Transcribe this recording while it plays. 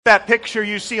That picture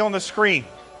you see on the screen.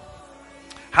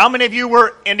 How many of you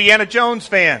were Indiana Jones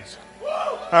fans?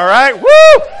 All right,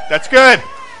 woo! That's good.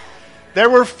 There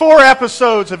were 4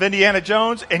 episodes of Indiana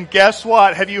Jones, and guess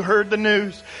what? Have you heard the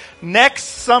news? Next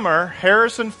summer,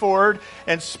 Harrison Ford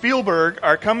and Spielberg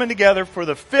are coming together for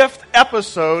the 5th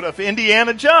episode of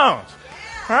Indiana Jones.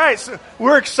 All right, so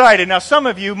we're excited. Now, some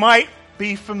of you might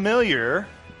be familiar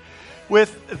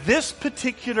with this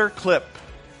particular clip.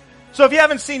 So if you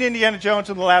haven't seen Indiana Jones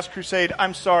and the Last Crusade,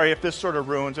 I'm sorry if this sort of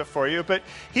ruins it for you, but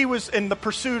he was in the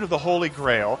pursuit of the Holy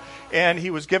Grail, and he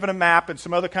was given a map and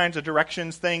some other kinds of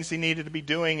directions, things he needed to be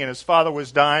doing, and his father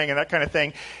was dying and that kind of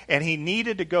thing, and he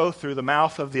needed to go through the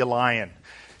mouth of the lion.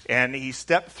 And he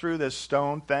stepped through this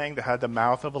stone thing that had the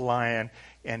mouth of a lion,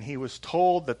 and he was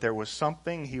told that there was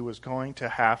something he was going to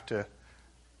have to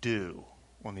do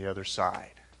on the other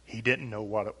side. He didn't know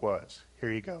what it was. Here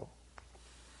you go.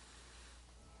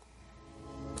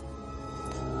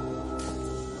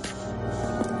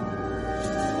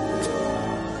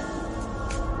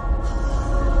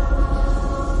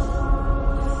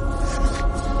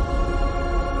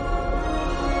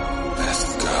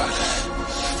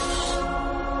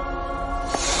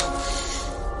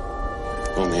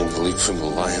 Only in the leap from the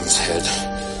lion's head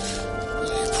will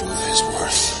he prove his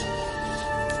worth.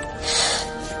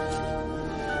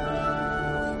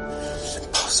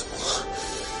 Impossible.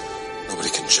 Nobody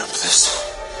can jump this.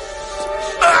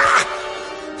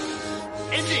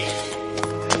 Indy!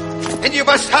 Indy, you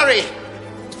must hurry!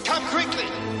 Come quickly!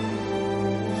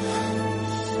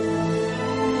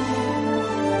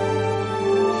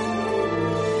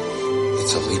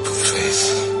 It's a leap of faith.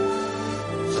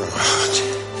 Throw out.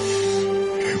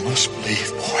 You must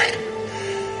believe, boy.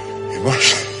 You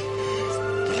must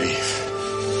believe.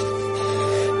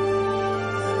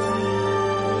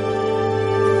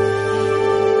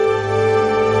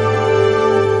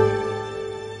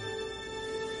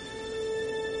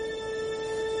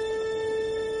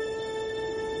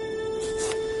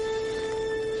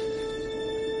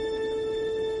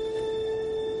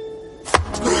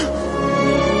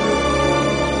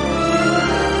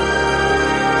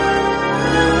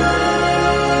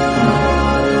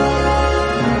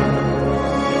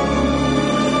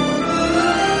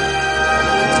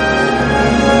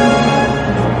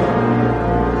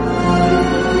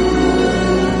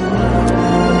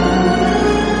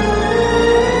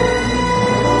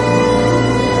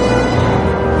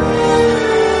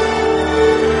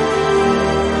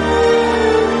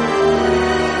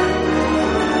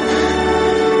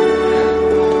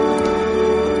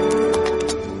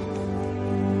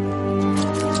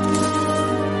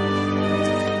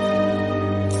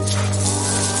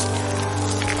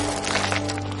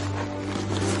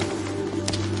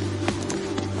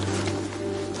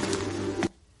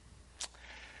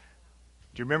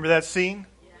 Do you remember that scene?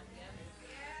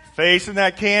 Facing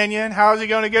that canyon, how is he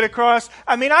going to get across?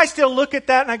 I mean, I still look at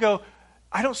that and I go,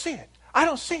 I don't see it. I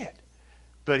don't see it.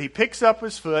 But he picks up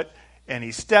his foot and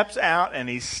he steps out and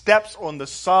he steps on the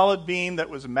solid beam that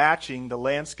was matching the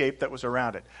landscape that was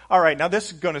around it. All right, now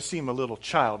this is going to seem a little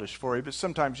childish for you, but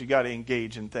sometimes you got to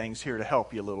engage in things here to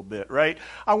help you a little bit, right?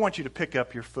 I want you to pick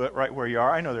up your foot right where you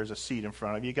are. I know there's a seat in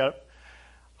front of you. You got to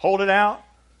hold it out.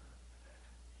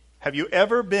 Have you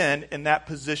ever been in that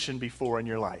position before in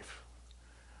your life?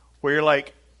 Where you're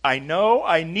like, I know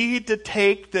I need to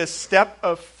take this step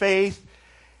of faith,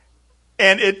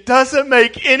 and it doesn't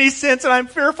make any sense, and I'm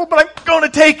fearful, but I'm going to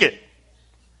take it.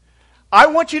 I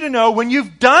want you to know when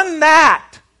you've done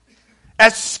that,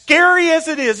 as scary as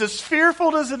it is, as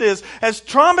fearful as it is, as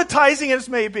traumatizing as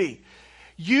it may be,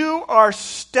 you are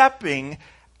stepping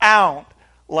out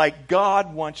like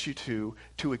God wants you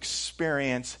to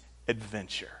experience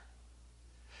adventure.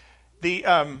 The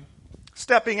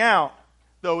stepping out,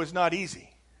 though, is not easy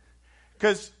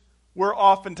because we're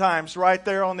oftentimes right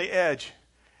there on the edge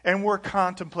and we're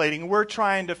contemplating. We're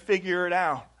trying to figure it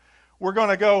out. We're going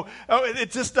to go, oh,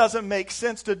 it just doesn't make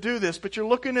sense to do this. But you're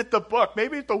looking at the book,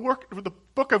 maybe the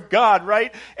book of God,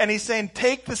 right? And he's saying,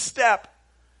 take the step,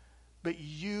 but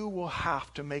you will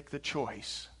have to make the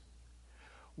choice.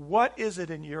 What is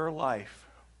it in your life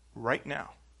right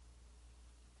now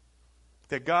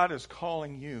that God is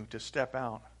calling you to step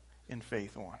out in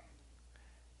faith on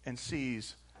and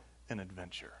seize an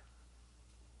adventure?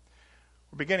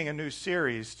 We're beginning a new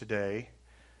series today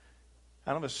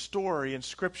out of a story in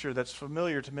Scripture that's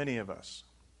familiar to many of us.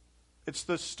 It's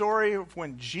the story of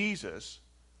when Jesus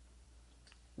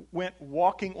went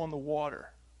walking on the water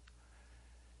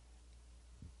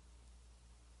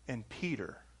and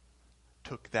Peter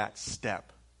took that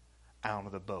step out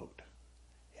of the boat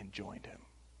and joined him.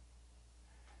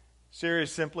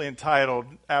 Series simply entitled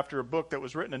after a book that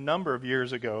was written a number of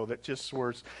years ago that just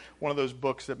was one of those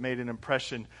books that made an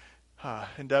impression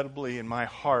indelibly in my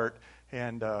heart.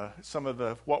 And some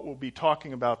of what we'll be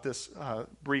talking about this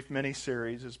brief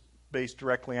mini-series is based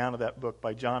directly out of that book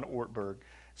by John Ortberg,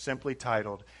 simply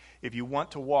titled, If You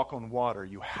Want to Walk on Water,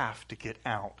 You Have to Get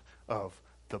Out of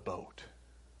the Boat.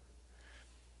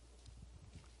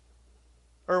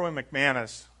 Erwin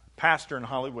McManus, pastor in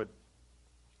Hollywood,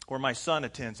 where my son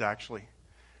attends actually,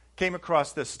 came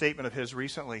across this statement of his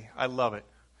recently. I love it.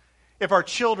 If our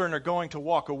children are going to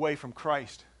walk away from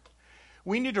Christ,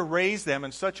 we need to raise them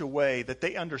in such a way that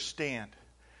they understand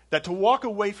that to walk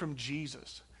away from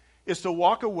Jesus is to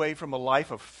walk away from a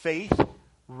life of faith,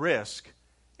 risk,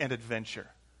 and adventure,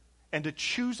 and to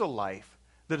choose a life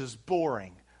that is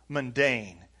boring,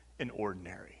 mundane, and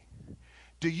ordinary.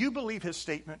 Do you believe his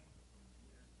statement?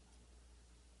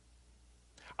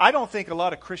 I don't think a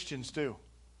lot of Christians do.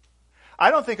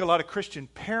 I don't think a lot of Christian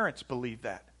parents believe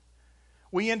that.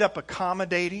 We end up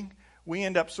accommodating. We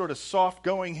end up sort of soft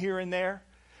going here and there.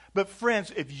 But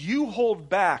friends, if you hold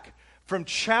back from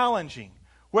challenging,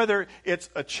 whether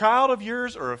it's a child of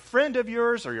yours or a friend of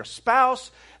yours or your spouse,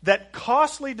 that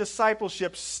costly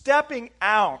discipleship, stepping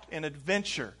out in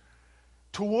adventure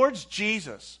towards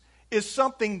Jesus, is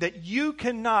something that you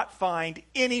cannot find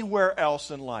anywhere else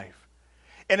in life.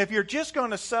 And if you're just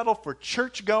going to settle for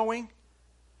church going,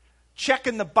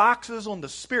 checking the boxes on the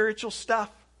spiritual stuff,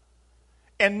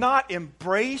 and not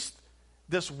embrace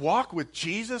this walk with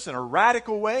Jesus in a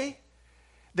radical way,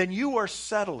 then you are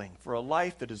settling for a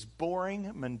life that is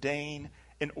boring, mundane,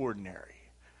 and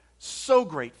ordinary. So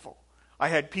grateful. I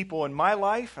had people in my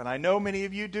life, and I know many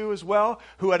of you do as well,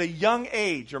 who at a young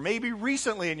age, or maybe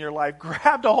recently in your life,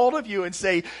 grabbed a hold of you and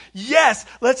say, yes,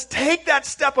 let's take that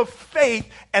step of faith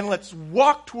and let's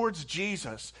walk towards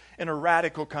Jesus in a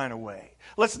radical kind of way.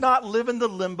 Let's not live in the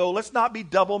limbo. Let's not be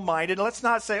double-minded. Let's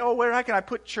not say, oh, where can I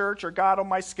put church or God on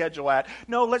my schedule at?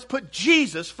 No, let's put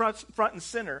Jesus front and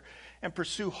center and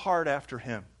pursue hard after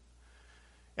him.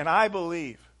 And I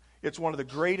believe it's one of the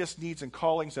greatest needs and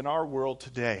callings in our world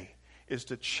today is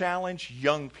to challenge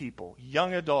young people,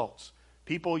 young adults,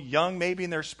 people young maybe in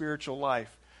their spiritual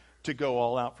life, to go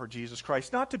all out for Jesus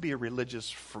Christ. Not to be a religious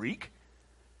freak,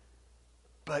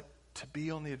 but to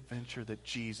be on the adventure that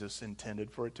Jesus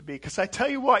intended for it to be. Because I tell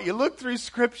you what, you look through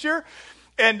Scripture,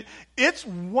 and it's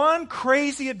one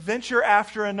crazy adventure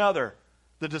after another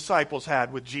the disciples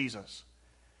had with Jesus.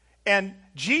 And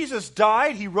Jesus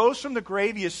died, he rose from the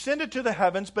grave, he ascended to the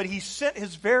heavens, but he sent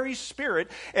his very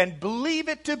Spirit, and believe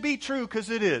it to be true,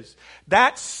 because it is.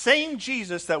 That same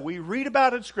Jesus that we read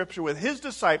about in Scripture with his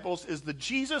disciples is the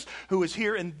Jesus who is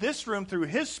here in this room through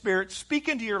his Spirit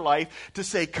speaking to your life to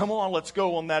say, come on, let's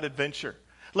go on that adventure.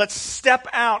 Let's step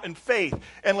out in faith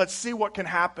and let's see what can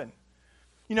happen.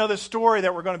 You know, the story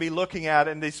that we're going to be looking at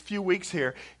in these few weeks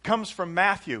here comes from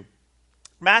Matthew.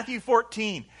 Matthew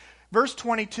 14. Verse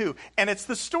 22, and it's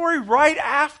the story right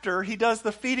after he does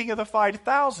the feeding of the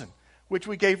 5,000, which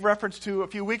we gave reference to a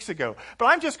few weeks ago. But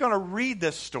I'm just going to read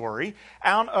this story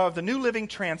out of the New Living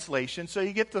Translation so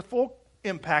you get the full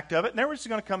impact of it. And then we're just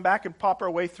going to come back and pop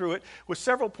our way through it with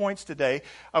several points today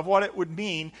of what it would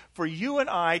mean for you and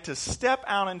I to step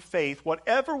out in faith,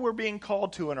 whatever we're being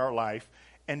called to in our life,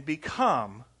 and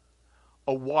become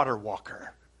a water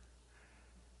walker.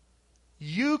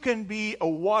 You can be a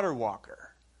water walker.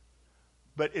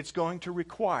 But it's going to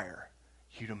require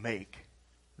you to make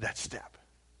that step.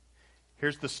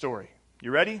 Here's the story.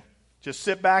 You ready? Just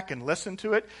sit back and listen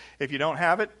to it. If you don't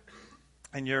have it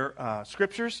in your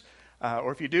scriptures,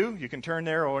 or if you do, you can turn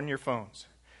there on your phones.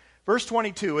 Verse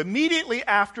 22, immediately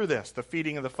after this, the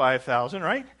feeding of the 5,000,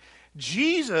 right?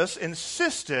 Jesus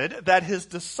insisted that his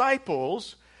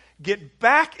disciples get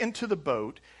back into the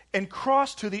boat and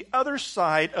cross to the other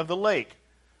side of the lake,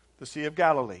 the Sea of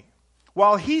Galilee,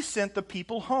 while he sent the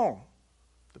people home,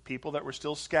 the people that were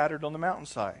still scattered on the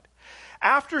mountainside.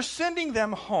 After sending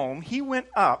them home, he went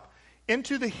up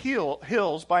into the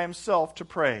hills by himself to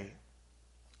pray.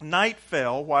 Night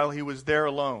fell while he was there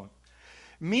alone.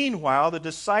 Meanwhile, the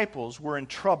disciples were in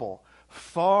trouble,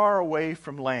 far away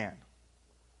from land,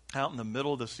 out in the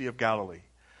middle of the Sea of Galilee.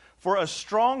 For a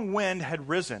strong wind had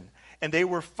risen, and they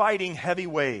were fighting heavy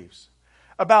waves.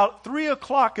 About 3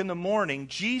 o'clock in the morning,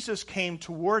 Jesus came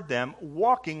toward them,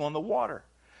 walking on the water.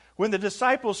 When the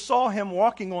disciples saw him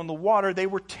walking on the water, they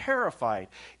were terrified.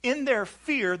 In their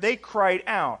fear, they cried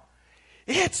out,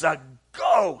 "It's a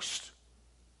ghost!"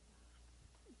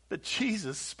 But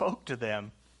Jesus spoke to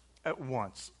them at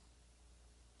once.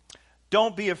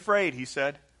 "Don't be afraid," he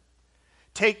said.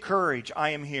 "Take courage, I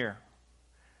am here."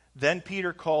 Then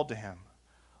Peter called to him,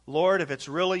 Lord, if it's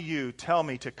really you, tell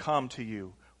me to come to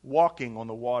you, walking on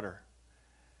the water.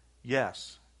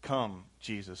 Yes, come,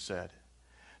 Jesus said.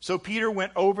 So Peter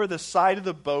went over the side of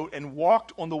the boat and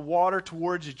walked on the water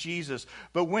towards Jesus.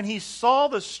 But when he saw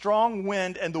the strong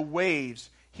wind and the waves,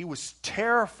 he was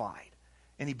terrified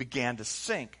and he began to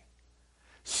sink.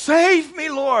 Save me,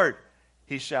 Lord,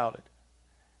 he shouted.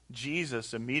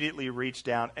 Jesus immediately reached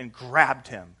down and grabbed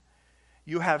him.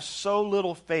 You have so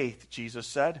little faith, Jesus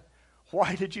said.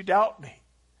 Why did you doubt me?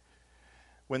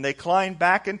 When they climbed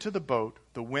back into the boat,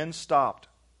 the wind stopped.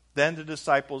 Then the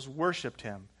disciples worshipped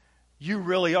him. You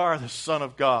really are the Son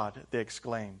of God, they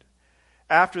exclaimed.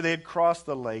 After they had crossed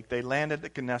the lake, they landed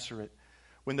at Gennesaret.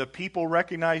 When the people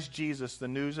recognized Jesus, the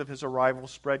news of his arrival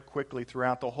spread quickly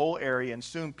throughout the whole area, and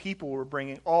soon people were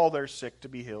bringing all their sick to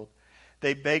be healed.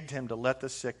 They begged him to let the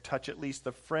sick touch at least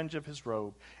the fringe of his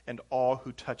robe, and all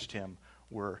who touched him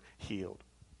were healed.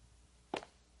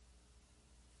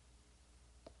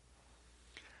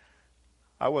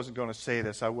 I wasn't going to say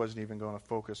this. I wasn't even going to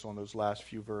focus on those last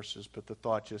few verses, but the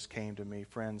thought just came to me.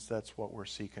 Friends, that's what we're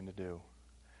seeking to do.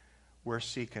 We're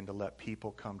seeking to let people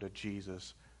come to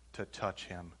Jesus, to touch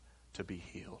him, to be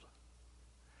healed.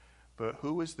 But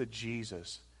who is the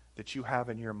Jesus that you have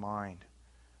in your mind?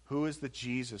 Who is the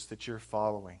Jesus that you're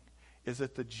following? Is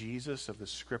it the Jesus of the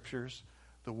Scriptures,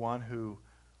 the one who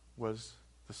was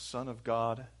the Son of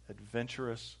God,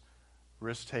 adventurous,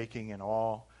 risk-taking and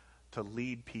all, to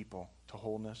lead people to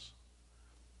wholeness?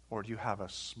 Or do you have a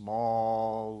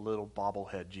small little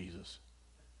bobblehead Jesus?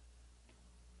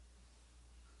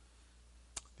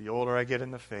 The older I get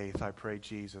in the faith, I pray,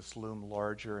 Jesus, loom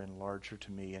larger and larger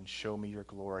to me and show me your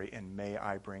glory, and may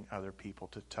I bring other people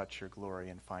to touch your glory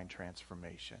and find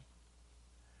transformation.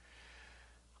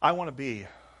 I want to be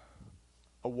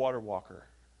a water walker,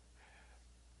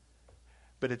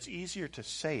 but it's easier to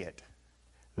say it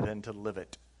than to live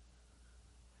it,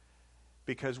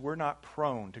 because we're not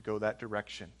prone to go that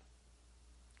direction.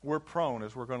 We're prone,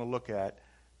 as we're going to look at,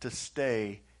 to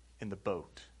stay in the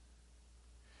boat.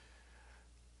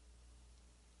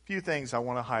 A few things I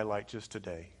want to highlight just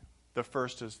today. The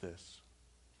first is this.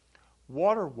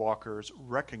 Water walkers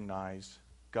recognize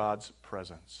God's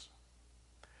presence.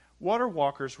 Water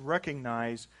walkers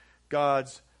recognize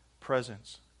God's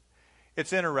presence.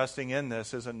 It's interesting in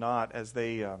this, is it not, as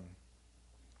they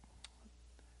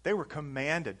were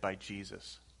commanded by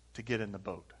Jesus to get in the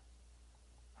boat.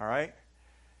 All right?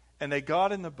 And they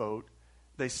got in the boat.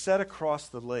 They set across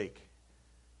the lake.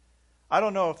 I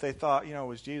don't know if they thought,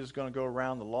 was Jesus going to go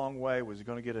around the long way? Was he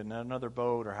going to get in another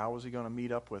boat? Or how was he going to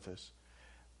meet up with us?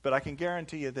 But I can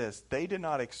guarantee you this. They did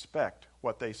not expect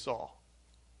what they saw.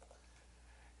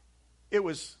 It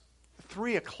was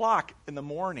 3 o'clock in the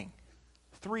morning.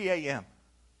 3 a.m.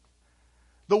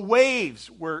 The waves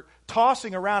were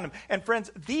tossing around them. And friends,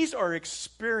 these are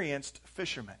experienced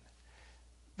fishermen.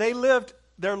 They lived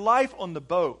their life on the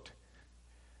boat.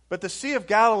 But the Sea of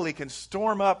Galilee can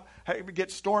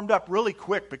get stormed up really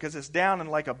quick because it's down in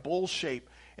like a bowl shape.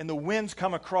 And the winds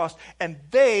come across. And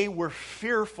they were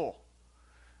fearful.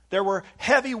 There were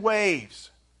heavy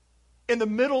waves. In the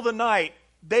middle of the night,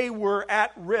 they were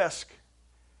at risk.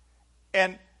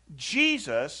 And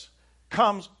Jesus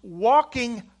comes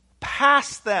walking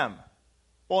past them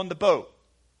on the boat.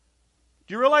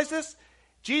 Do you realize this?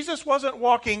 Jesus wasn't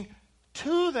walking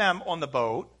to them on the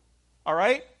boat, all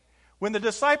right? When the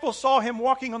disciples saw him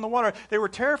walking on the water, they were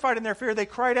terrified in their fear. They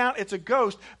cried out, it's a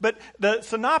ghost. But the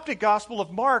synoptic gospel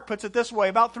of Mark puts it this way.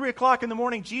 About 3 o'clock in the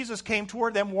morning, Jesus came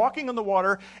toward them walking on the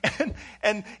water,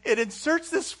 and it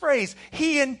inserts this phrase,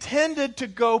 he intended to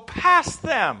go past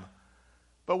them.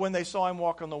 But when they saw him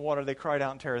walk on the water, they cried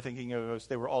out in terror, thinking it was a ghost.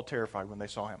 They were all terrified when they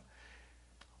saw him.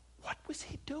 What was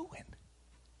he doing?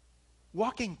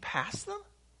 Walking past them?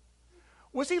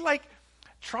 Was he like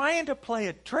trying to play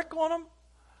a trick on them?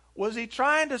 Was he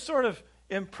trying to sort of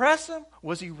impress them?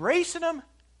 Was he racing them?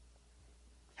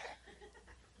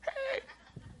 Hey.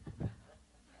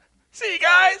 See,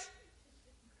 guys?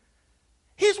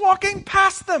 He's walking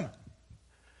past them.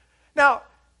 Now,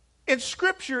 in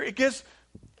Scripture, it gives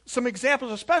some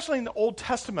examples, especially in the Old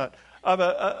Testament, of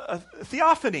a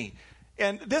theophany.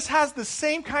 And this has the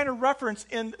same kind of reference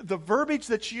in the verbiage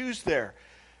that's used there.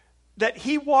 That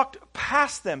he walked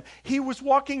past them. He was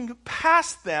walking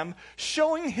past them,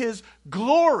 showing his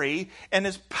glory and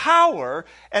his power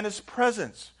and his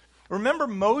presence. Remember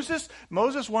Moses?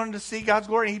 Moses wanted to see God's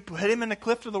glory, and he put him in the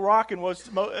cliff of the rock, and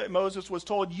Moses was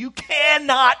told, you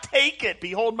cannot take it.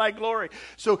 Behold my glory.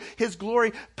 So his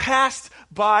glory passed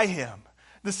by him.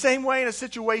 The same way in a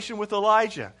situation with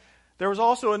Elijah. There was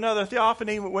also another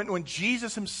theophany when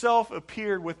Jesus himself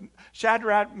appeared with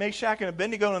Shadrach, Meshach, and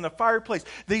Abednego in the fireplace.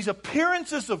 These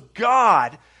appearances of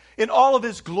God in all of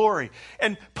his glory.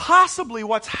 And possibly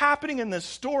what's happening in this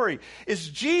story is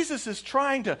Jesus is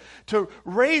trying to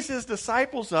raise his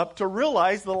disciples up to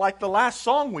realize, like the last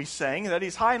song we sang, that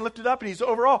he's high and lifted up and he's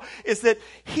overall, is that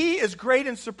he is great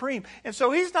and supreme. And so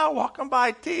he's not walking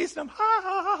by teasing them, ha,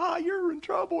 ha, ha, ha, you're in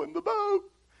trouble in the boat.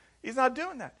 He's not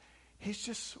doing that. He's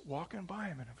just walking by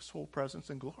him in his full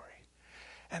presence and glory.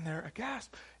 And they're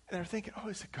aghast. And they're thinking, oh,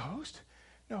 is it a ghost?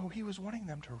 No, he was wanting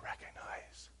them to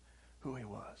recognize who he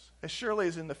was. As surely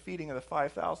as in the feeding of the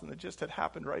 5,000 that just had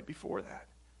happened right before that.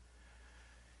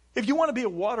 If you want to be a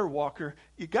water walker,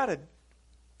 you got to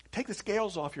take the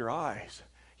scales off your eyes.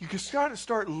 You can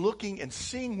start looking and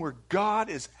seeing where God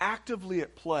is actively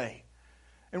at play.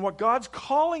 And what God's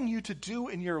calling you to do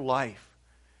in your life.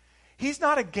 He's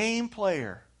not a game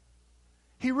player.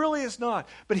 He really is not.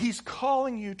 But he's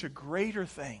calling you to greater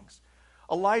things.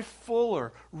 A life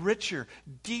fuller, richer,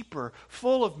 deeper,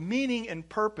 full of meaning and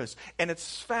purpose. And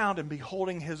it's found in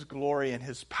beholding his glory and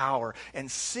his power.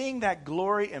 And seeing that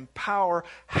glory and power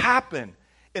happen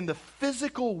in the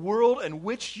physical world in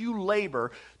which you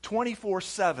labor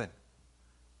 24/7.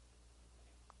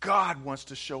 God wants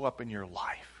to show up in your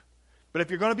life. But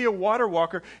if you're going to be a water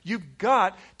walker, you've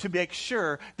got to make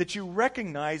sure that you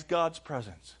recognize God's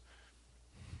presence.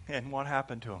 And what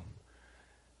happened to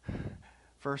him?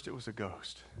 First it was a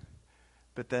ghost.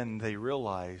 But then they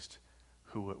realized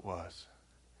who it was.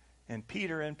 And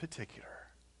Peter in particular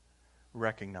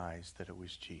recognized that it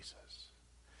was Jesus.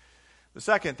 The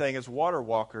second thing is water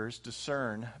walkers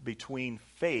discern between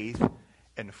faith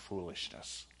and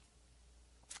foolishness.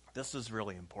 This is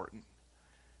really important.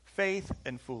 Faith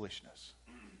and foolishness.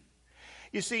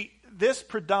 You see, this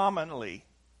predominantly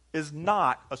is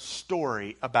not a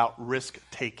story about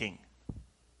risk-taking.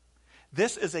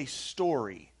 This is a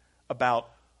story about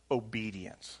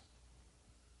obedience.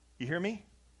 You hear me?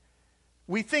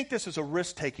 We think this is a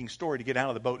risk-taking story to get out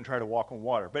of the boat and try to walk on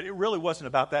water, but it really wasn't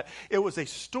about that. It was a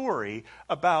story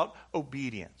about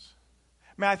obedience.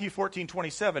 Matthew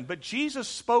 14:27, but Jesus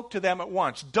spoke to them at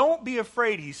once. Don't be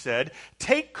afraid, he said.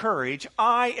 Take courage,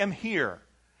 I am here.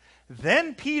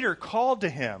 Then Peter called to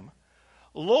him,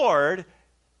 Lord,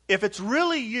 if it's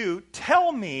really you,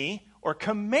 tell me or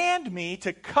command me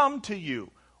to come to you,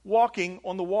 walking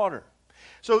on the water.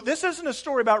 So this isn't a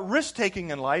story about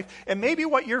risk-taking in life, and maybe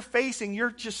what you're facing,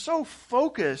 you're just so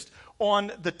focused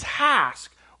on the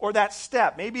task or that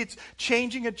step. Maybe it's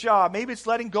changing a job. Maybe it's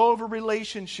letting go of a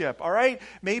relationship, all right?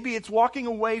 Maybe it's walking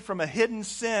away from a hidden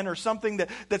sin or something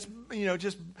that's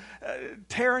just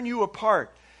tearing you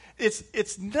apart.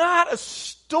 It's not a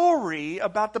story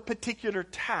about the particular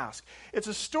task. It's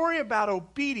a story about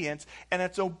obedience, and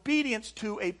it's obedience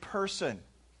to a person.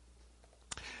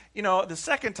 You know, the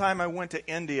second time I went to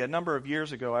India a number of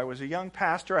years ago, I was a young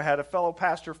pastor. I had a fellow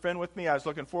pastor friend with me. I was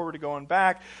looking forward to going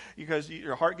back because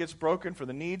your heart gets broken for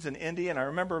the needs in India. And I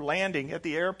remember landing at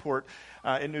the airport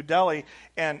in New Delhi,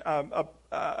 and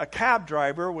a cab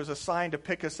driver was assigned to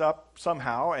pick us up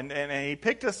somehow, and he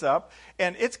picked us up,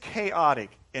 and it's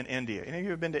chaotic in India. Any of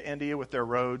you have been to India with their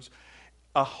roads?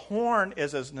 A horn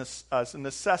is as a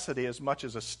necessity as much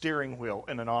as a steering wheel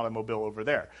in an automobile over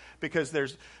there, because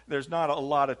there's not a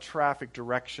lot of traffic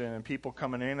direction and people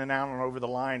coming in and out and over the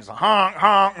lines, honk,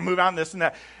 honk, and move out and this and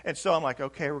that. And so I'm like,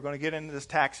 okay, we're going to get into this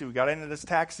taxi. We got into this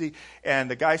taxi,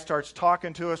 and the guy starts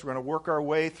talking to us. We're going to work our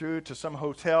way through to some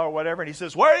hotel or whatever, and he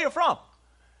says, where are you from?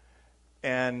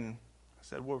 And I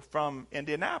said, we're from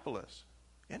Indianapolis,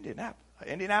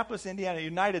 Indiana,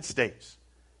 United States.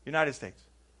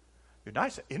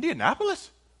 Indianapolis?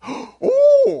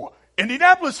 Oh,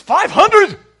 Indianapolis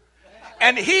 500!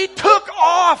 And he took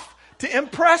off to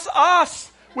impress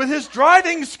us with his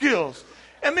driving skills.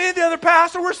 And me and the other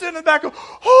pastor were sitting in the back going,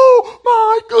 oh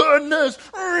my goodness.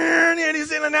 And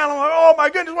he's in and out. I'm like, oh my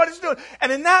goodness, what is he doing?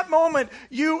 And in that moment,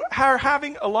 you are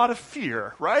having a lot of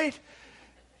fear, right?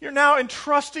 You're now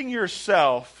entrusting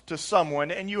yourself to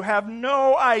someone, and you have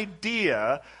no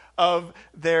idea of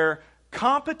their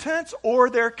competence or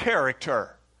their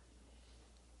character.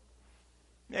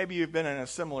 Maybe you've been in a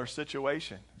similar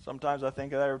situation. Sometimes I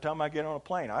think that every time I get on a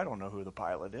plane, I don't know who the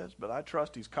pilot is, but I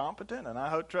trust he's competent, and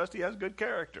I trust he has good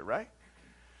character, right?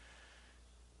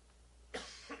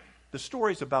 The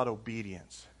story's about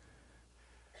obedience.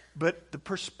 But the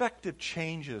perspective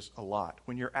changes a lot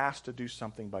when you're asked to do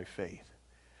something by faith,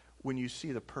 when you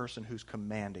see the person who's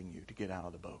commanding you to get out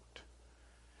of the boat.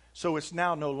 So it's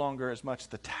now no longer as much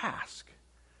the task,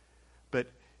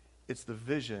 but it's the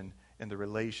vision and the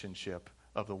relationship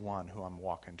of the one who I'm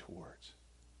walking towards.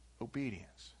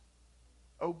 Obedience.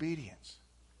 obedience.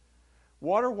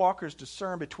 Water walkers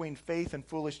discern between faith and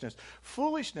foolishness.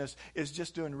 Foolishness is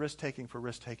just doing risk-taking for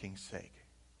risk-taking's sake.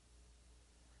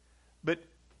 But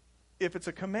if it's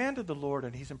a command of the Lord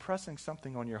and he's impressing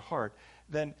something on your heart,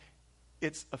 then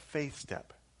it's a faith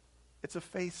step. It's a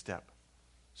faith step.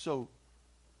 So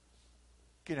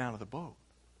get out of the boat.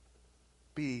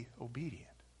 Be obedient.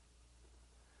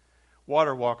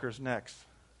 Water walkers next.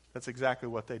 That's exactly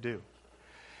what they do.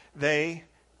 They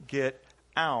get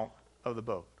out of the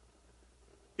boat.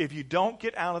 If you don't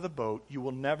get out of the boat, you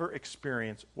will never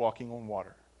experience walking on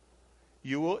water.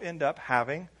 You will end up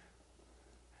having,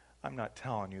 I'm not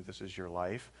telling you this is your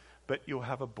life, but you'll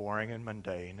have a boring and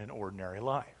mundane and ordinary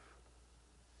life.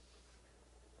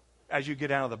 As you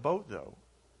get out of the boat, though,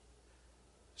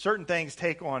 certain things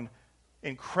take on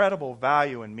incredible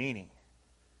value and meaning.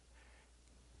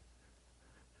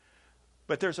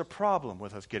 But there's a problem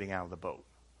with us getting out of the boat.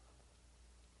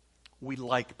 We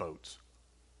like boats.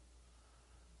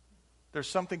 There's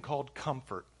something called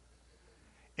comfort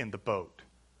in the boat.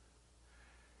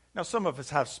 Now, some of us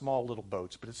have small little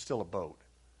boats, but it's still a boat.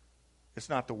 It's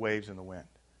not the waves and the wind.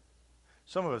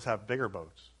 Some of us have bigger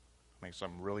boats. I mean,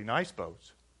 some really nice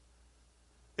boats.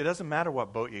 It doesn't matter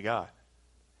what boat you got.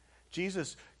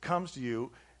 Jesus comes to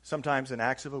you sometimes in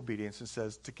acts of obedience and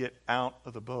says to get out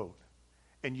of the boat.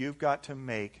 And you've got to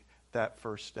make that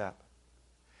first step.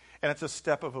 And it's a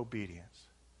step of obedience.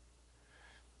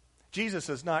 Jesus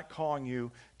is not calling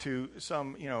you to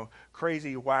some,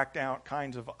 crazy, whacked out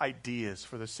kinds of ideas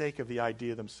for the sake of the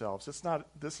idea themselves.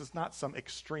 This is not some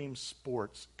extreme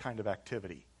sports kind of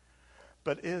activity.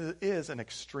 But it is an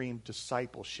extreme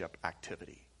discipleship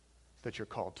activity that you're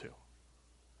called to.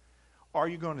 Are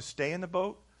you going to stay in the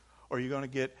boat, or are you going to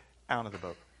get out of the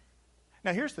boat?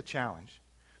 Now, here's the challenge.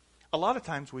 A lot of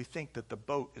times we think that the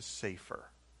boat is safer.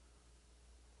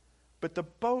 But the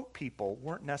boat people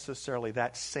weren't necessarily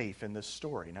that safe in this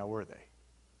story, now were they?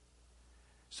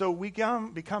 So we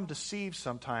become deceived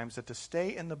sometimes that to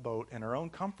stay in the boat in our own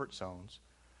comfort zones,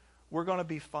 we're going to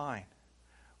be fine.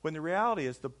 When the reality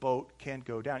is the boat can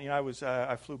go down.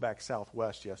 I flew back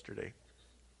Southwest yesterday.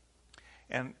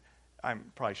 And I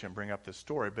probably shouldn't bring up this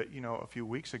story, but a few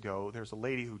weeks ago, there's a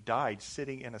lady who died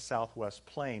sitting in a Southwest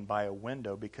plane by a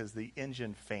window because the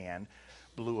engine fan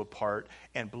blew apart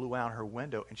and blew out her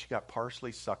window, and she got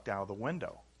partially sucked out of the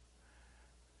window.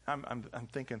 I'm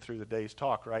thinking through the day's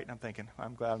talk, right? And I'm thinking,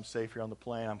 I'm glad I'm safe here on the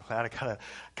plane. I'm glad I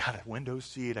got a window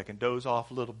seat. I can doze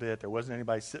off a little bit. There wasn't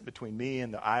anybody sitting between me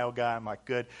and the aisle guy. I'm like,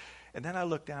 good. And then I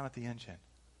looked down at the engine.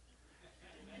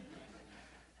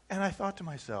 And I thought to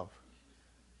myself,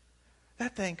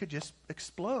 that thing could just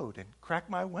explode and crack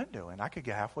my window, and I could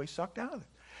get halfway sucked out of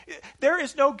it. There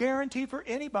is no guarantee for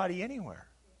anybody anywhere.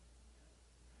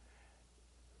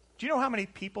 Do you know how many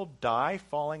people die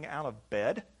falling out of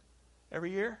bed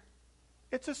every year?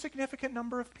 It's a significant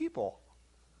number of people.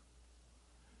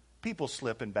 People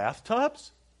slip in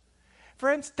bathtubs.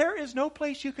 Friends, there is no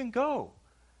place you can go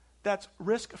that's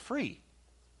risk-free.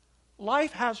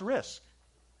 Life has risk.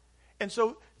 And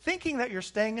so thinking that you're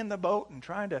staying in the boat and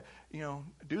trying to,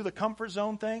 do the comfort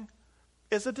zone thing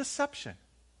is a deception.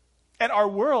 And our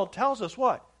world tells us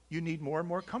what? You need more and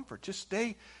more comfort. Just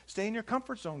stay in your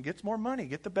comfort zone. Get more money.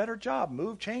 Get the better job.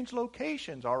 Move, change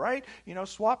locations, all right?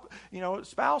 Swap,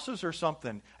 spouses or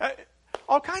something.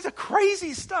 All kinds of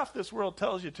crazy stuff this world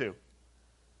tells you to.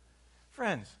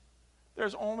 Friends,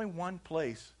 there's only one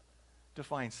place to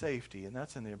find safety, and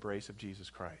that's in the embrace of Jesus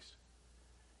Christ.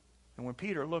 And when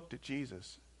Peter looked at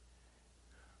Jesus,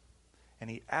 and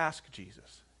he asked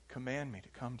Jesus, command me to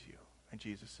come to you. And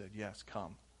Jesus said, yes,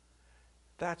 come.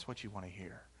 That's what you want to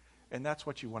hear. And that's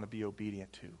what you want to be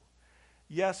obedient to.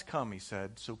 Yes, come, he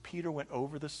said. So Peter went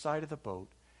over the side of the boat,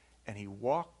 and he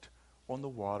walked on the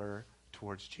water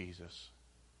towards Jesus.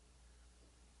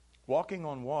 Walking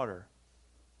on water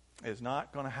is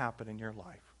not going to happen in your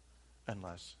life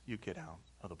unless you get out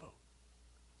of the boat.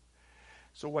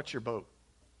 So what's your boat?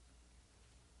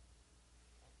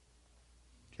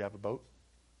 Do you have a boat?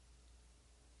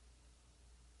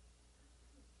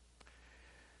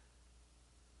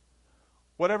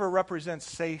 Whatever represents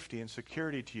safety and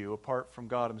security to you apart from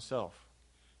God himself,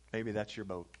 maybe that's your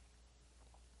boat.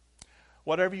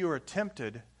 Whatever you are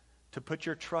tempted to put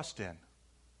your trust in,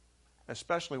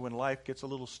 especially when life gets a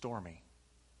little stormy,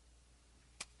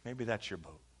 maybe that's your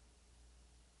boat.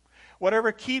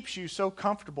 Whatever keeps you so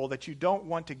comfortable that you don't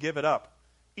want to give it up,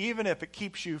 even if it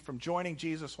keeps you from joining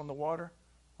Jesus on the water,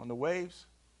 on the waves,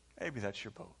 maybe that's your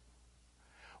boat.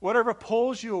 Whatever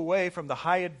pulls you away from the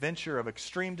high adventure of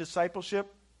extreme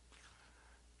discipleship,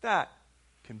 that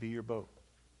can be your boat.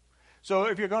 So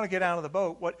if you're going to get out of the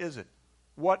boat, what is it?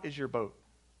 What is your boat?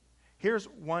 Here's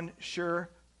one sure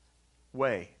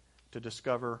way to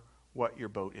discover what your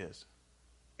boat is.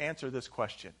 Answer this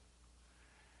question.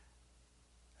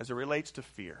 As it relates to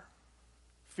fear,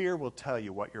 fear will tell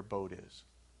you what your boat is.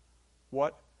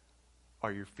 What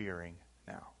are you fearing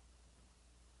now?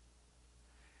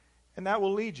 And that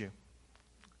will lead you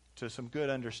to some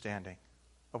good understanding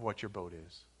of what your boat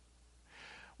is.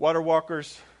 Water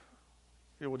walkers,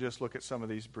 we'll just look at some of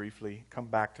these briefly, come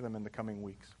back to them in the coming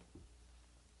weeks.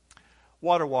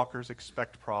 Water walkers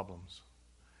expect problems.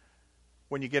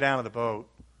 When you get out of the boat,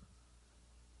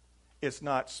 it's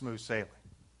not smooth sailing.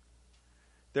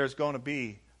 There's going to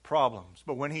be problems.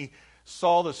 But when he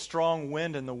saw the strong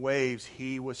wind and the waves,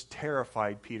 he was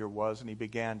terrified, Peter was, and he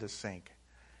began to sink.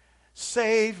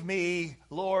 "Save me,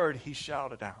 Lord," he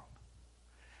shouted out.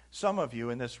 Some of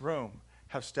you in this room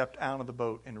have stepped out of the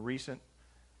boat in recent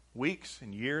weeks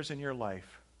and years in your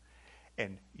life,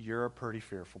 and you're a pretty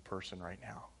fearful person right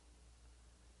now.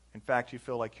 In fact, you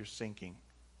feel like you're sinking,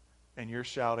 and you're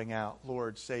shouting out,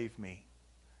 "Lord, save me."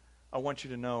 I want you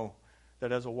to know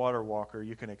that as a water walker,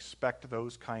 you can expect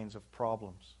those kinds of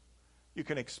problems. You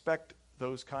can expect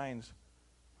those kinds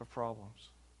of problems.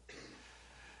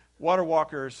 Water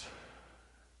walkers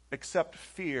accept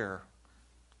fear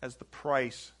as the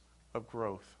price of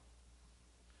growth.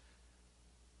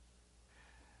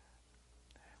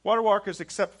 Water walkers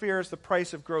accept fear as the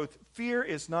price of growth. Fear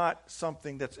is not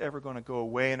something that's ever going to go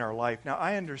away in our life. Now,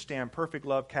 I understand perfect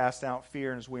love casts out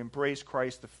fear, and as we embrace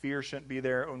Christ, the fear shouldn't be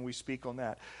there when we speak on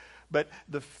that. But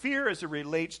the fear as it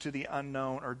relates to the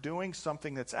unknown or doing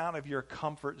something that's out of your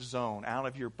comfort zone, out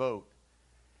of your boat,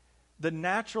 the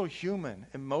natural human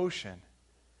emotion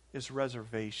is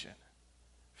reservation,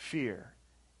 fear,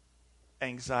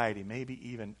 anxiety, maybe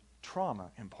even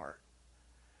trauma in part.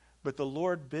 But the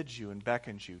Lord bids you and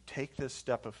beckons you, take this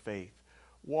step of faith.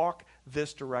 Walk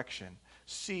this direction.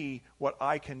 See what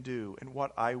I can do and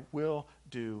what I will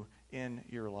do in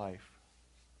your life.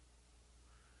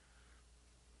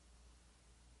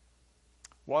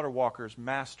 Water walkers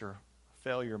master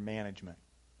failure management.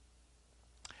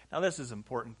 Now, this is an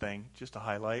important thing, just to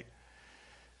highlight.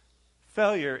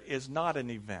 Failure is not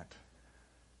an event,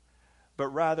 but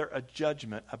rather a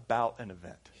judgment about an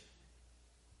event.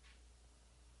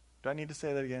 Do I need to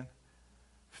say that again?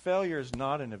 Failure is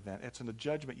not an event. It's a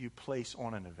judgment you place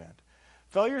on an event.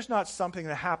 Failure is not something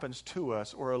that happens to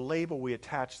us or a label we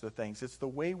attach to things. It's the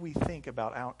way we think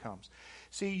about outcomes.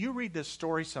 See, you read this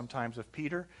story sometimes of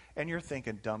Peter, and you're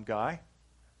thinking, dumb guy.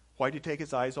 Why'd he take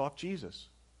his eyes off Jesus?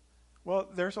 Well,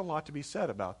 there's a lot to be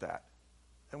said about that.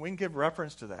 And we can give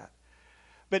reference to that.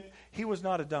 But he was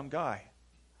not a dumb guy.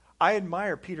 I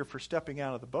admire Peter for stepping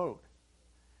out of the boat.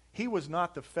 He was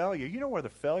not the failure. You know where the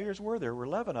failures were? There were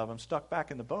 11 of them stuck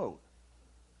back in the boat.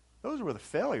 Those were the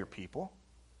failure people.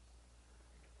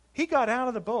 He got out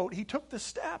of the boat. He took the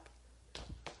step.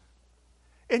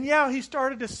 And yeah, he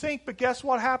started to sink, but guess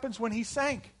what happens when he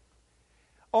sank?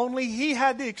 Only he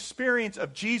had the experience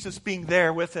of Jesus being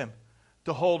there with him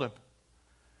to hold him.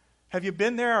 Have you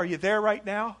been there? Are you there right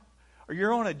now? Or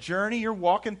you're on a journey, you're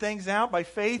walking things out by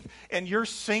faith, and you're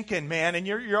sinking, man, and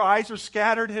your eyes are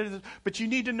scattered. But you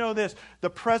need to know this. The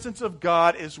presence of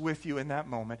God is with you in that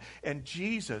moment. And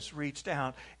Jesus reached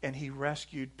out, and he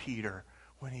rescued Peter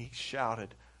when he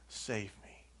shouted, "Save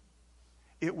me."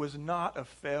 It was not a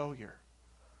failure.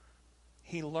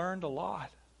 He learned a lot.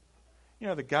 You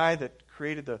know, the guy that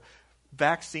created the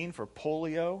vaccine for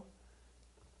polio,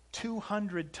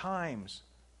 200 times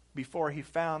before he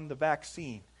found the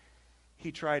vaccine,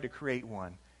 he tried to create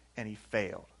one, and he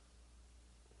failed.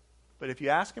 But if you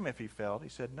ask him if he failed, he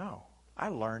said, "No, I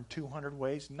learned 200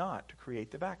 ways not to create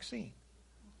the vaccine."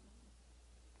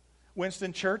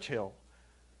 Winston Churchill,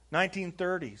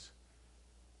 1930s,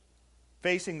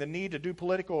 facing the need to do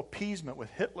political appeasement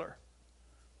with Hitler.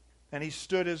 And he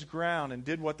stood his ground and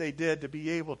did what they did to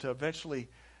be able to eventually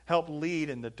help lead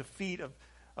in the defeat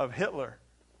of Hitler.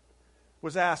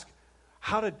 Was asked,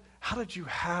 how did you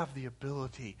have the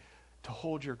ability to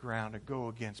hold your ground and go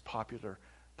against popular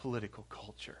political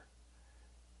culture?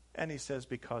 And he says,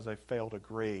 because I failed a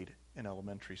grade in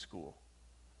elementary school.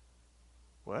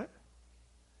 What?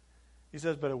 He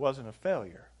says, but it wasn't a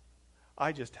failure.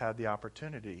 I just had the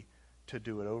opportunity to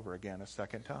do it over again a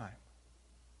second time.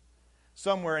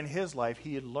 Somewhere in his life,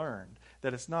 he had learned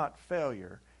that it's not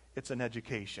failure, it's an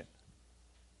education.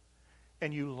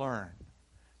 And you learn.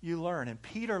 You learn. And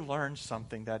Peter learned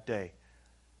something that day.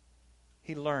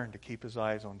 He learned to keep his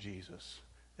eyes on Jesus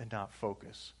and not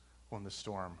focus on the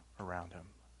storm around him.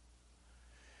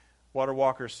 Water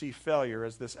walkers see failure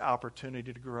as this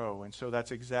opportunity to grow, and so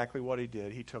that's exactly what he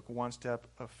did. He took one step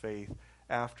of faith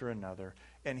after another.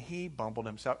 And he bumbled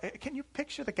himself. Can you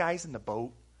picture the guys in the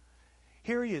boat?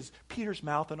 Here he is, Peter's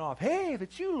mouthing off, "Hey, if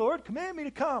it's you, Lord, command me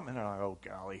to come." And they're like, "Oh,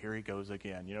 golly, here he goes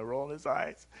again," rolling his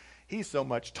eyes. He's so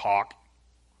much talk.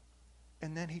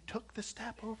 And then he took the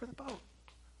step over the boat.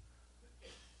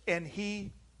 And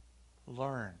he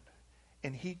learned.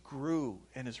 And he grew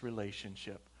in his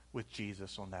relationship with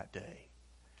Jesus on that day.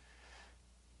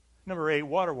 Number 8,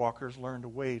 water walkers learn to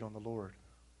wait on the Lord.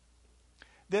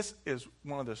 This is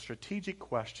one of the strategic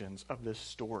questions of this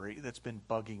story that's been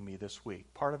bugging me this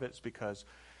week. Part of it's because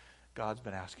God's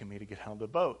been asking me to get out of the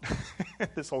boat.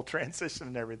 This whole transition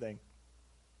and everything.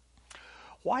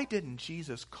 Why didn't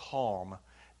Jesus calm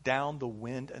down the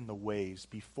wind and the waves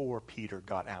before Peter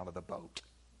got out of the boat?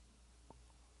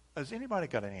 Has anybody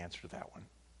got an answer to that one?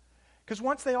 Because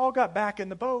once they all got back in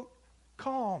the boat,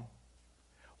 calm.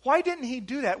 Why didn't he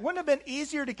do that? Wouldn't it have been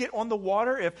easier to get on the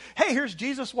water if, hey, here's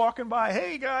Jesus walking by.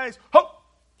 Hey, guys, hop,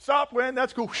 stop, wind,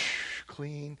 that's cool. Shh,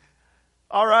 clean.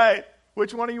 All right,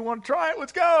 which one of you want to try it?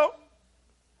 Let's go.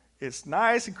 It's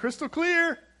nice and crystal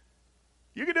clear.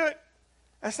 You can do it.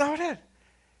 That's not what it did.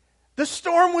 The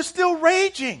storm was still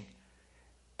raging.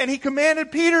 And he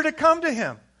commanded Peter to come to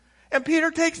him. And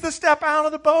Peter takes the step out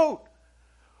of the boat.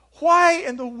 Why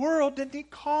in the world didn't he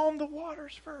calm the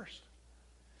waters first?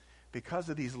 Because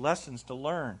of these lessons to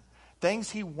learn.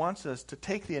 Things he wants us to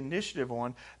take the initiative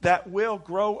on that will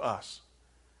grow us.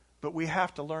 But we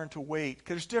have to learn to wait.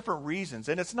 Because there's different reasons.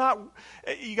 And it's not,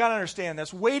 you got to understand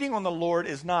this. Waiting on the Lord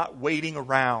is not waiting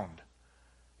around.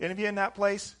 Any of you in that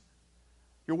place?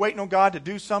 You're waiting on God to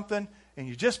do something and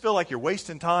you just feel like you're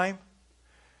wasting time.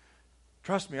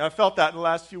 Trust me, I've felt that in the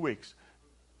last few weeks.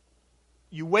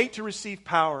 You wait to receive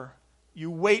power.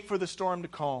 You wait for the storm to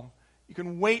calm. You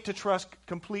can wait to trust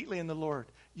completely in the Lord.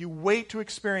 You wait to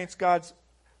experience God's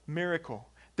miracle.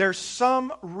 There's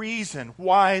some reason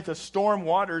why the storm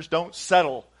waters don't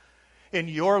settle in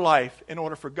your life in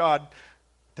order for God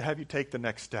to have you take the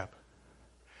next step.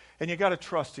 And you got to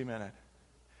trust Him in it.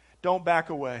 Don't back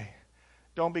away.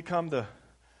 Don't become the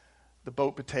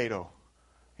boat potato.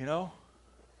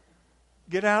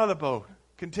 Get out of the boat.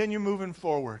 Continue moving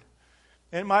forward.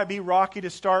 It might be rocky to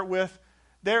start with.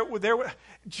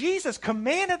 Jesus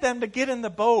commanded them to get in the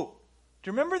boat. Do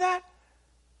you remember that?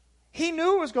 He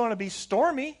knew it was going to be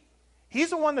stormy.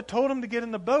 He's the one that told him to get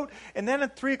in the boat. And then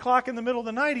at 3 o'clock in the middle of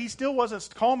the night, he still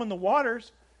wasn't calming the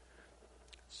waters.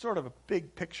 Sort of a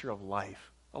big picture of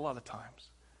life a lot of times.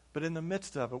 But in the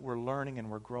midst of it, we're learning and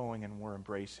we're growing and we're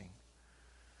embracing.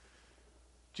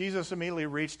 Jesus immediately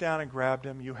reached down and grabbed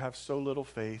him. "You have so little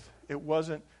faith." It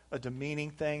wasn't a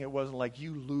demeaning thing. It wasn't like,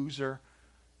 "You loser."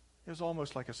 It was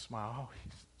almost like a smile. "Oh,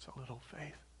 he's so little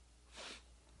faith.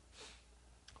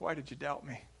 Why did you doubt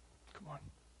me? Come on.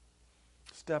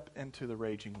 Step into the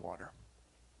raging water.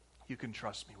 You can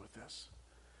trust me with this."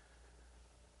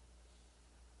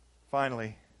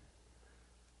 Finally,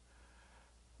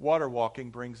 water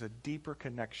walking brings a deeper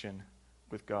connection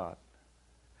with God.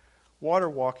 Water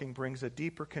walking brings a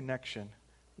deeper connection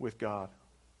with God.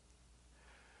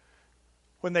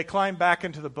 When they climbed back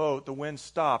into the boat, the wind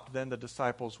stopped. Then the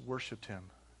disciples worshipped him.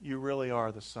 "You really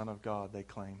are the Son of God," they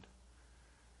claimed.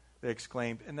 They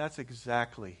exclaimed, and that's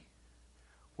exactly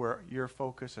where your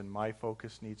focus and my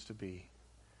focus needs to be.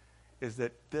 Is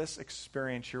that this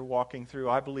experience you're walking through,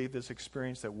 I believe this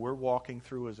experience that we're walking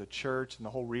through as a church and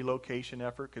the whole relocation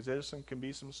effort, because there can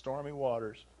be some stormy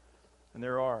waters, and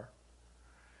there are.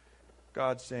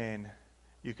 God's saying,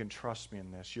 you can trust me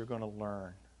in this. You're going to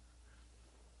learn.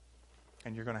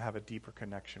 And you're going to have a deeper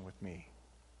connection with me.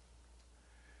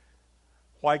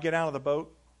 Why get out of the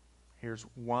boat? Here's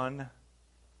one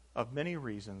of many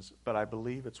reasons, but I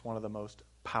believe it's one of the most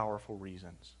powerful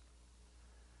reasons.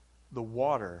 The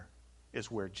water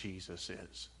is where Jesus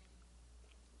is.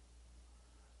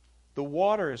 The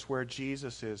water is where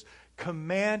Jesus is.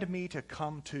 "Command me to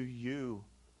come to you,"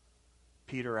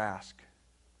 Peter asked.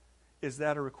 Is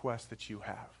that a request that you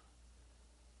have?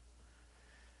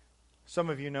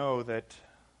 Some of you know that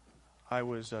I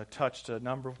was touched a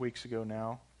number of weeks ago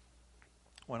now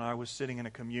when I was sitting in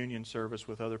a communion service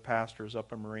with other pastors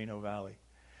up in Moreno Valley.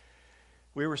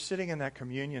 We were sitting in that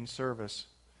communion service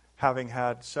having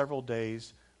had several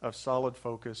days of solid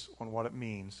focus on what it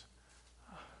means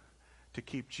to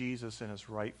keep Jesus in his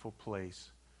rightful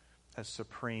place as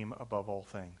supreme above all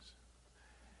things.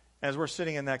 As we're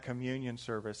sitting in that communion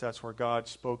service, that's where God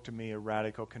spoke to me a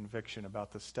radical conviction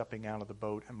about the stepping out of the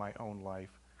boat in my own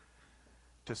life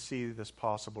to see this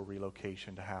possible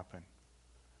relocation to happen.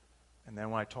 And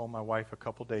then when I told my wife a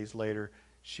couple days later,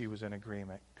 she was in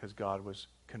agreement because God was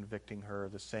convicting her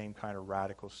of the same kind of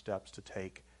radical steps to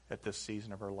take at this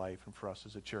season of her life and for us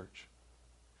as a church.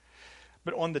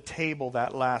 But on the table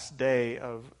that last day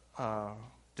of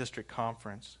district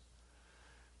conference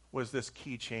was this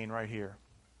keychain right here.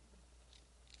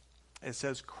 It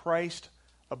says, Christ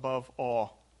above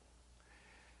all.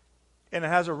 And it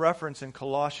has a reference in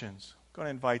Colossians. I'm going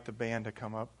to invite the band to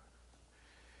come up.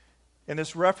 And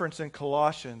this reference in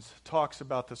Colossians talks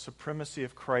about the supremacy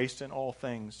of Christ in all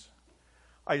things.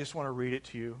 I just want to read it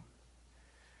to you.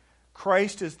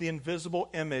 Christ is the invisible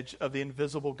image of the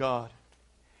invisible God.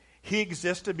 He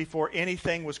existed before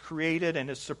anything was created and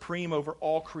is supreme over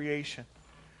all creation.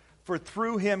 For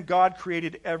through him God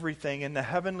created everything in the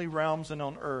heavenly realms and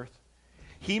on earth.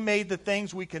 He made the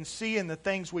things we can see and the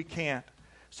things we can't,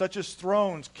 such as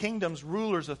thrones, kingdoms,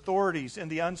 rulers, authorities in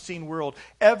the unseen world.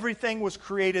 Everything was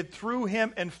created through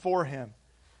him and for him.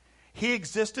 He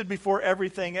existed before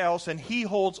everything else, and he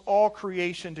holds all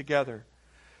creation together.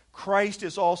 Christ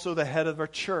is also the head of our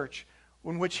church,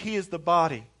 in which he is the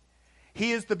body.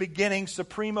 He is the beginning,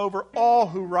 supreme over all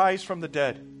who rise from the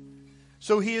dead.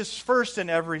 So he is first in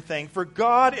everything. For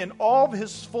God in all of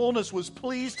his fullness was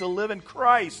pleased to live in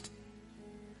Christ.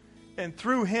 And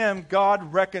through him,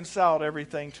 God reconciled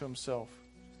everything to himself.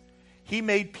 He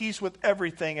made peace with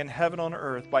everything in heaven and on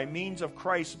earth by means of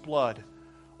Christ's blood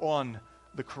on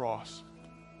the cross.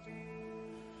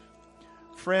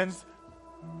 Friends,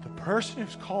 the person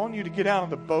who's calling you to get out of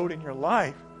the boat in your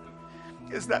life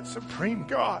is that supreme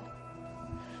God.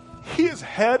 He is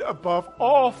head above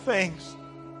all things.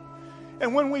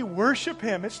 And when we worship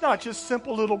him, it's not just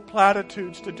simple little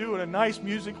platitudes to do in a nice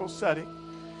musical setting.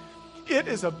 It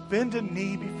is a bended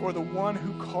knee before the one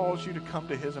who calls you to come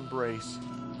to his embrace.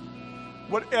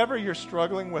 Whatever you're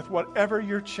struggling with, whatever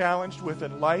you're challenged with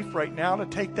in life right now, to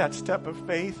take that step of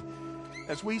faith,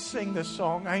 as we sing this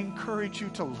song, I encourage you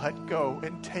to let go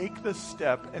and take the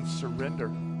step and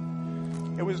surrender.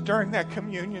 It was during that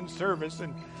communion service,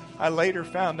 and I later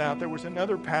found out there was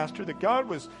another pastor that God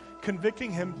was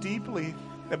convicting him deeply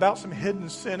about some hidden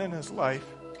sin in his life.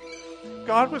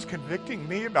 God was convicting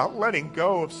me about letting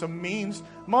go of some means,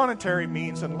 monetary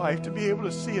means in life, to be able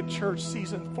to see a church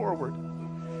season forward.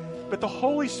 But the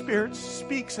Holy Spirit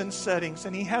speaks in settings,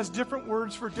 and he has different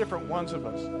words for different ones of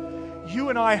us. You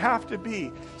and I have to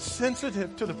be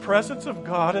sensitive to the presence of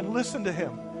God and listen to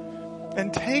him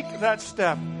and take that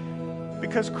step,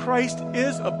 because Christ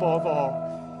is above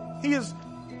all. He is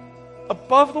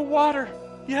above the water,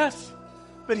 yes,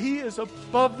 but he is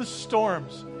above the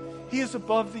storms. He is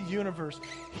above the universe.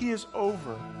 He is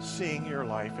overseeing your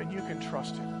life, and you can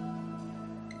trust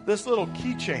him. This little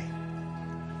keychain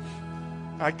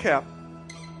I kept.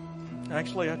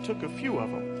 Actually, I took a few of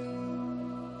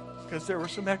them because there were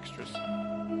some extras.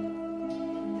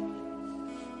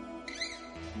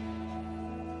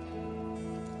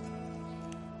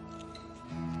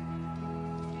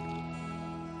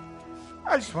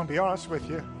 I just want to be honest with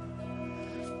you.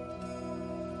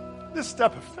 This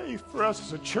step of faith for us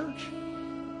as a church,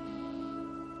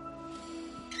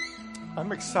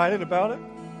 I'm excited about it.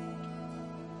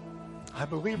 I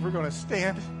believe we're going to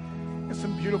stand in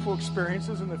some beautiful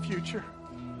experiences in the future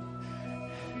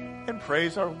and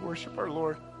praise our worship our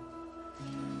Lord.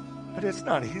 But it's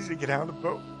not easy to get out of the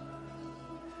boat.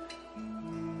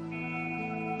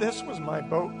 This was my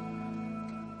boat.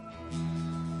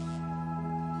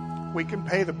 We can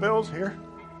pay the bills here.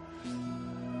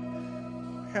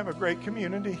 We have a great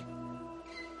community.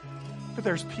 But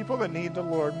there's people that need the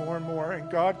Lord more and more,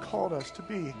 and God called us to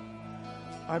be,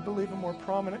 I believe, a more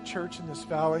prominent church in this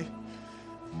valley.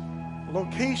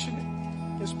 Location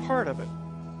is part of it.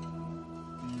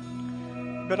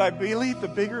 But I believe the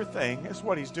bigger thing is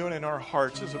what he's doing in our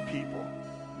hearts as a people.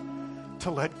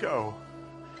 To let go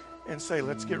and say,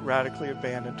 let's get radically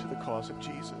abandoned to the cause of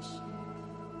Jesus.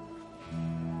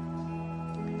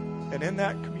 And in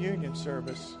that communion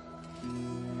service,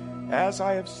 as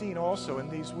I have seen also in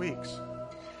these weeks,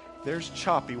 there's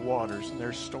choppy waters and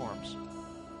there's storms.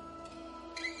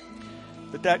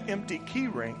 But that empty key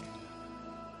ring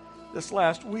this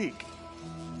last week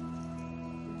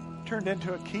turned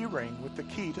into a key ring with the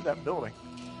key to that building.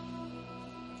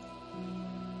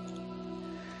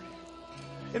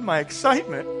 In my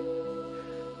excitement,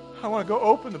 I want to go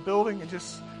open the building and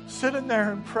just sit in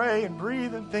there and pray and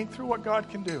breathe and think through what God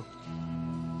can do.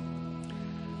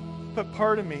 But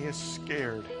part of me is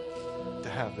scared to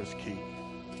have this key.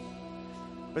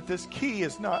 But this key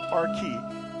is not our key.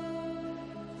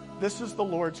 This is the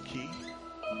Lord's key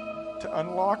to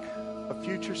unlock a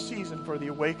future season for the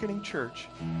awakening church,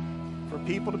 for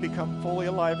people to become fully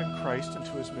alive in Christ and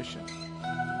to his mission.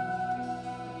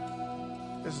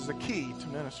 This is a key to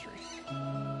ministry.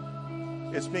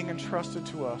 It's being entrusted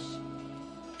to us.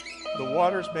 The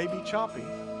waters may be choppy,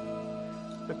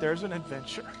 that there's an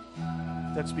adventure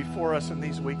that's before us in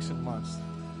these weeks and months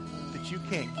that you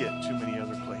can't get too many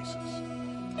other places.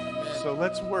 So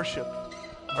let's worship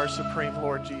our supreme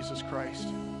Lord Jesus Christ.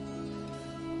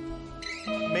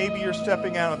 Maybe you're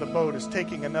stepping out of the boat as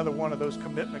taking another one of those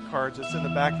commitment cards that's in the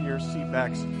back of your seat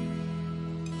backs.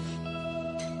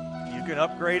 You can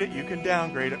upgrade it, you can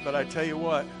downgrade it, but I tell you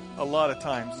what, a lot of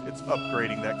times it's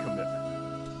upgrading that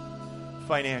commitment.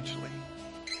 Financially,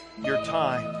 your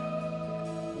time.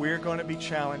 We're going to be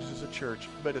challenged as a church,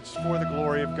 but it's for the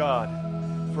glory of God,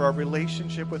 for our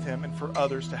relationship with Him and for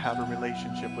others to have a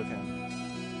relationship with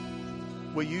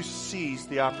Him. Will you seize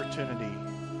the opportunity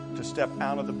to step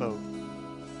out of the boat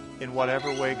in whatever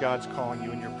way God's calling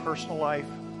you in your personal life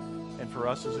and for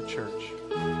us as a church?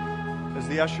 As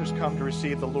the ushers come to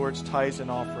receive the Lord's tithes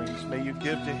and offerings, may you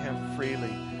give to Him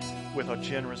freely with a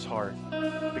generous heart,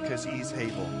 because He's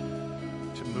able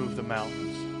to move the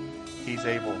mountains. He's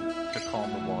able to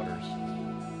calm the waters.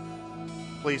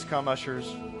 Please come,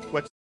 ushers.